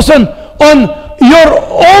not focus on your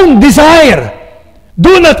own desire.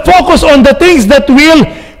 Do not focus on the things that will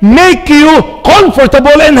make you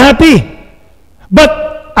comfortable and happy.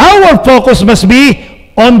 But our focus must be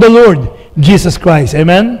on the Lord Jesus Christ.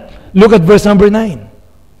 Amen? Look at verse number 9.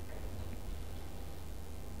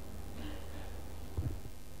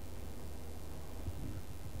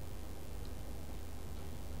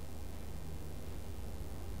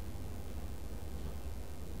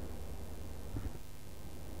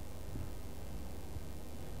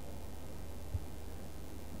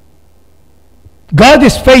 God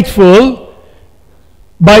is faithful,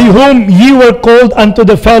 by whom ye were called unto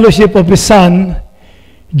the fellowship of His Son,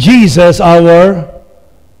 Jesus our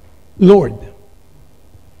Lord.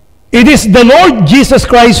 It is the Lord Jesus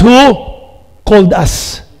Christ who called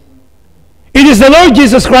us. It is the Lord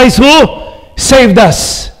Jesus Christ who saved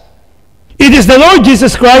us. It is the Lord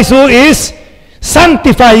Jesus Christ who is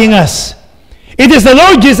sanctifying us. It is the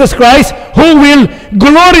Lord Jesus Christ who will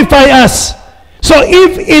glorify us. So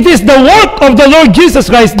if it is the work of the Lord Jesus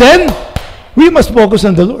Christ, then we must focus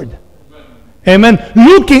on the Lord. Amen.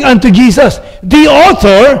 Looking unto Jesus, the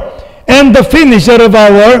author and the finisher of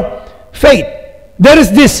our faith. There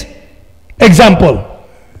is this example.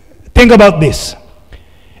 Think about this.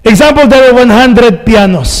 Example, there are 100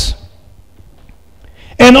 pianos.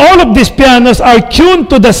 And all of these pianos are tuned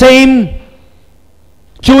to the same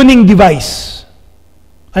tuning device.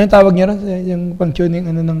 Anong tawag niya ron? Yung pang-tuning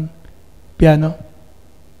ng piano?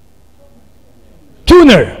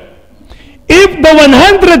 Tuner. If the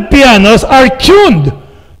 100 pianos are tuned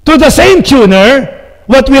to the same tuner,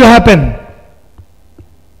 what will happen?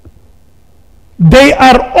 They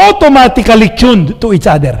are automatically tuned to each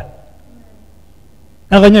other.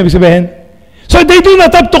 Ang kanya ibig sabihin? So they do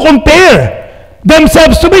not have to compare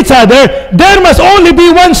themselves to each other. There must only be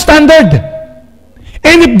one standard.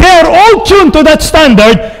 And if they are all tuned to that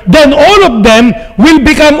standard, then all of them will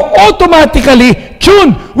become automatically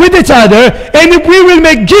tuned with each other. And if we will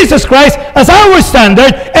make Jesus Christ as our standard,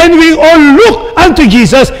 and we all look unto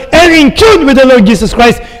Jesus and in tune with the Lord Jesus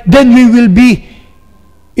Christ, then we will be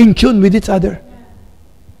in tune with each other.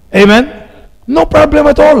 Amen? No problem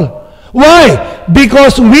at all. Why?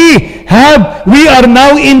 Because we are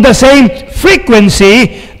now in the same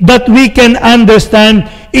frequency that we can understand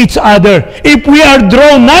each other. If we are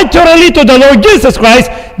drawn naturally to the Lord Jesus Christ,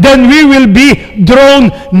 then we will be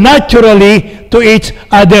drawn naturally to each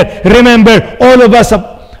other. Remember, all of us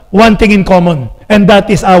have one thing in common, and that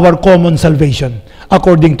is our common salvation,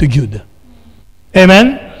 according to Jude.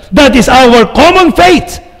 Amen? That is our common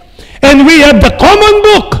faith. And we have the common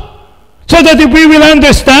book, so that if we will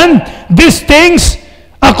understand these things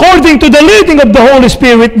according to the leading of the Holy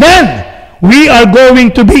Spirit, then we are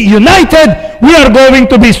going to be united, we are going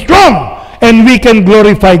to be strong, and we can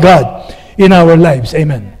glorify God in our lives.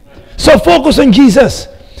 Amen. So focus on Jesus,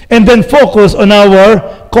 and then focus on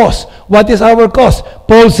our cause. What is our cause?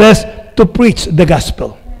 Paul says, to preach the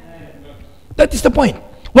gospel. That is the point.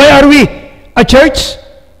 Why are we a church?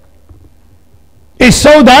 It's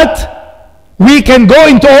so that we can go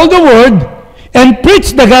into all the world and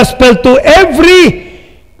preach the gospel to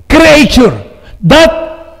every creature.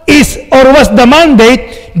 That is or was the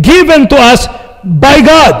mandate given to us by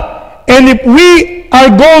God. And if we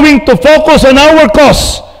are going to focus on our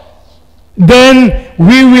cause, then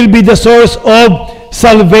we will be the source of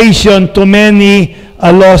salvation to many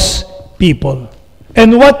lost people.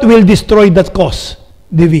 And what will destroy that cause?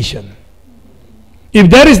 Division. If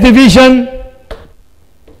there is division,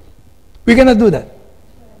 we cannot do that.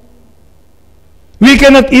 We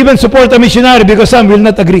cannot even support a missionary because some will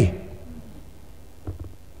not agree.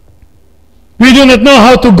 We do not know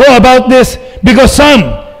how to go about this because some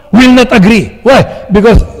will not agree. Why?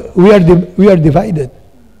 Because we are divided.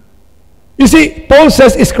 You see, Paul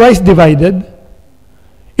says, is Christ divided?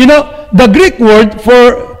 You know, the Greek word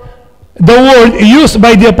for the word used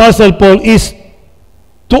by the Apostle Paul is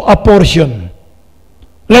to apportion.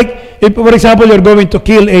 Like, if, for example, you're going to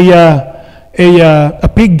kill a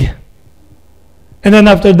pig, and then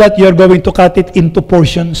after that, you're going to cut it into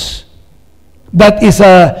portions. That is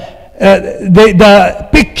the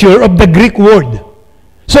picture of the Greek word.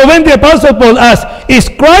 So when the Apostle Paul asks, is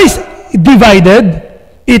Christ divided?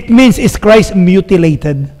 It means, is Christ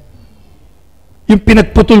mutilated? Yung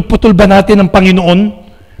pinagputol-putol ba natin ng Panginoon?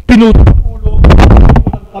 pinutol ang ulo,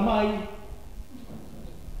 pinutol ang kamay,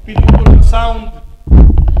 pinutol ang sound.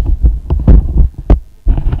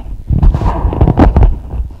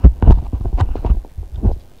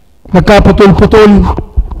 Nagkaputol-putol,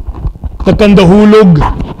 nagkandahulog,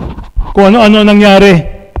 kung ano-ano nangyari.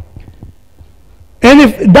 And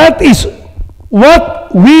if that is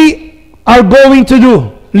what we are going to do,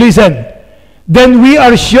 listen, then we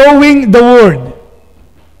are showing the world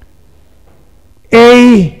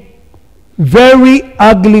a very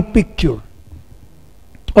ugly picture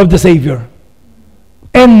of the Savior.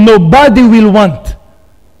 And nobody will want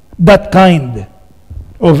that kind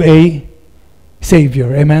of a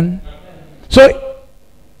Savior. Amen? So,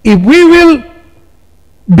 if we will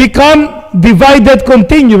become divided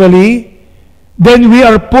continually, then we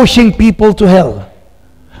are pushing people to hell.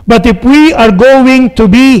 But if we are going to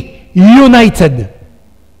be united,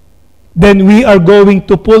 then we are going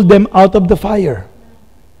to pull them out of the fire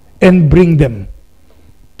and bring them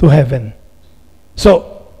to heaven.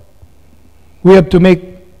 So, we have to make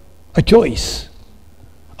a choice.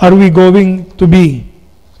 Are we going to be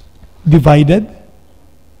divided?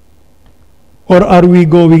 Or are we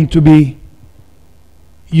going to be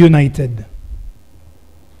united?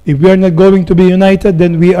 If we are not going to be united,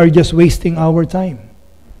 then we are just wasting our time.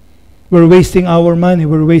 We're wasting our money.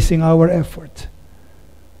 We're wasting our effort.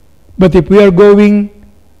 But if we are going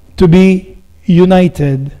to be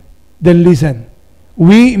united, then listen,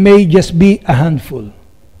 we may just be a handful.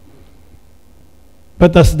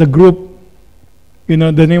 But as the group, the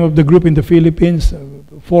name of the group in the Philippines,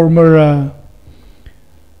 former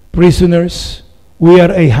prisoners, we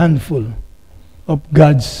are a handful of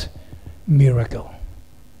God's miracle.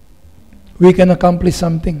 We can accomplish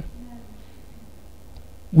something.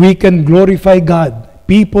 We can glorify God.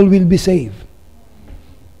 People will be saved.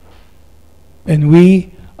 And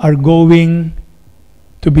we are going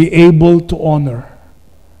to be able to honor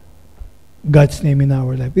God's name in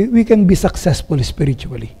our life. We can be successful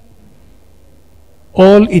spiritually.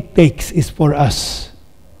 All it takes is for us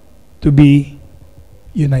to be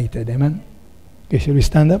united. Amen? Okay, shall we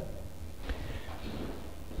stand up?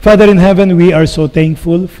 Father in heaven, we are so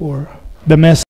thankful for the message